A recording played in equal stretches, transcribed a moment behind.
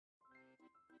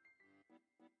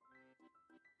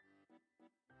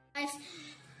Guys,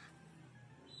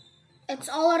 it's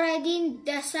already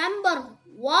December.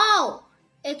 Wow!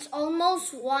 It's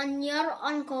almost 1 year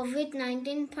on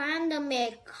COVID-19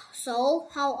 pandemic. So,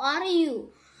 how are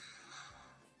you?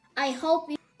 I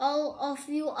hope all of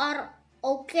you are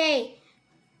okay.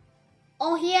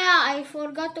 Oh yeah, I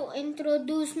forgot to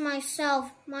introduce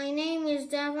myself. My name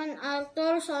is Daven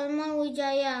Arthur Salman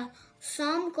Wijaya.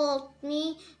 Some called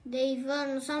me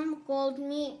Daven, some called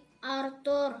me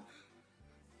Arthur.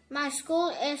 My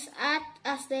school is at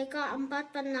SDK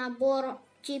 4 Penabur,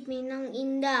 Cipinang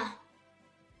Indah.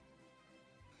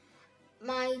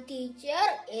 My teacher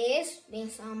is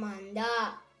Miss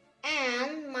Amanda,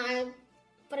 and my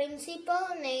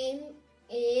principal name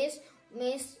is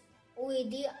Miss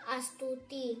Widi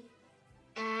Astuti,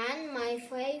 and my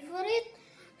favorite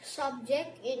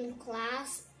subject in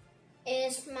class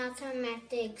is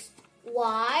mathematics.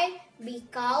 Why?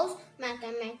 Because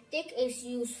mathematics is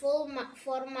useful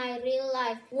for my real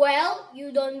life. Well,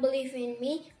 you don't believe in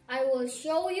me? I will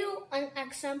show you an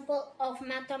example of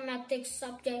mathematics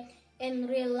subject in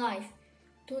real life.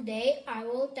 Today, I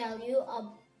will tell you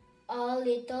a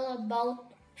little about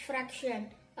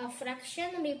fraction. A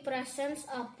fraction represents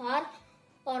a part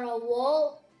or a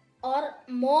whole or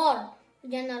more,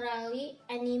 generally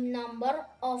any number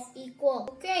of equal.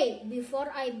 Okay,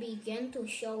 before I begin to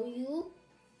show you,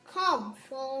 come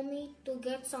follow me to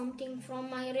get something from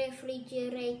my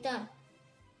refrigerator.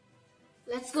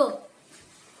 Let's go.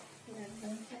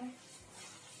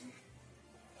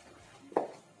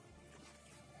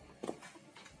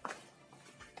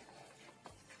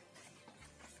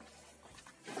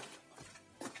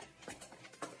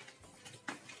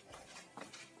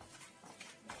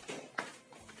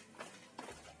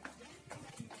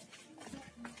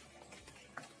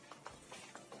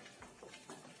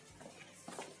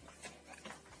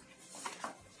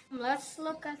 Let's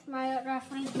look at my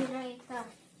refrigerator.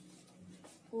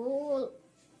 Cool.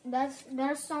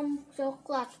 There's some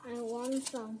chocolate. I want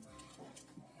some.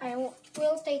 I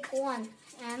will take one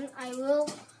and I will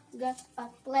get a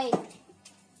plate.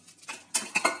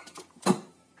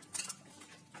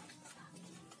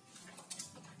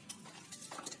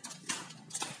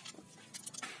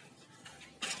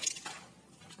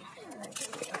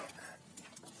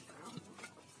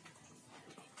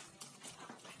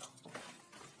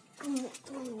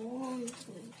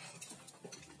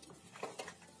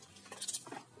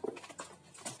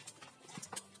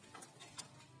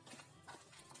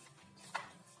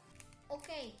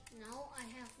 Okay, now I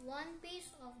have one piece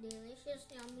of delicious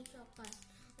yummy chocolate.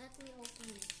 Let me open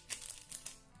it.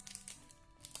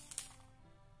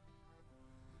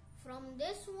 From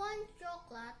this one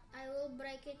chocolate, I will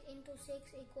break it into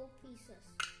 6 equal pieces.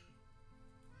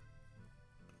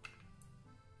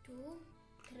 2,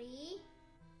 3,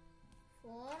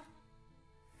 4,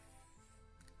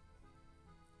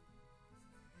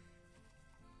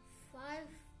 5,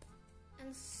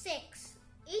 and 6.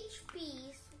 Each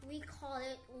piece we call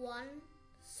it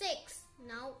 1/6.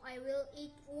 Now I will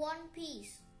eat one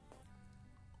piece.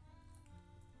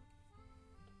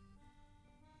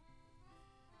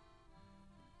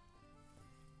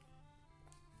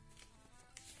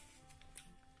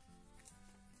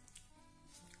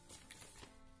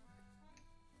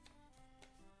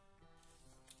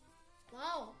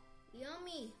 Wow,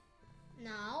 yummy.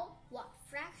 Now, what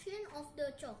fraction of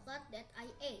the chocolate that I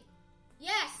ate?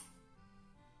 Yes!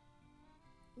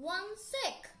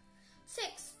 1/6.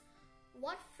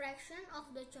 What fraction of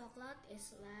the chocolate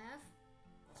is left?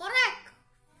 Correct!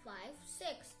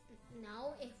 5/6.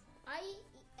 Now if I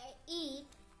eat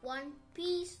one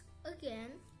piece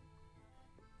again,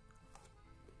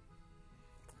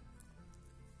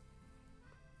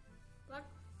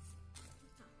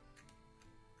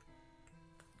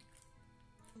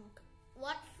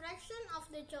 what fraction of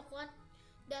the chocolate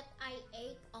that I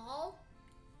ate all?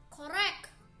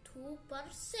 Correct!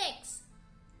 2/6.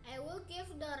 I will give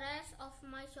the rest of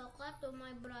my chocolate to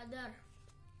my brother.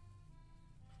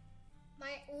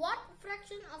 What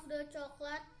fraction of the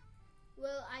chocolate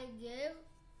will I give?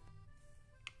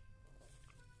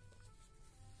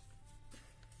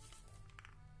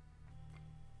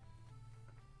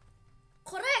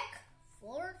 Correct!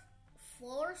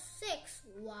 4/6.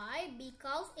 Why?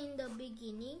 Because in the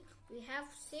beginning we have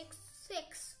 6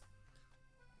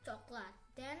 chocolate.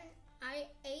 Then I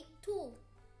ate 2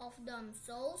 of them.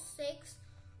 So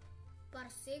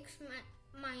 6/6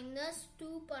 minus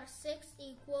 2/6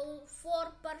 equal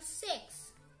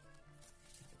 4/6.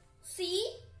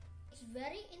 See? It's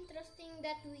very interesting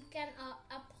that we can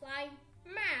apply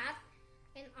math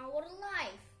in our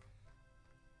life.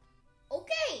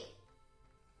 Okay.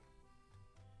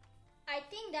 I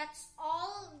think think that's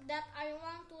all that I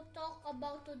want to talk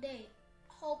about today.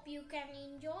 Hope you can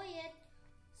enjoy it.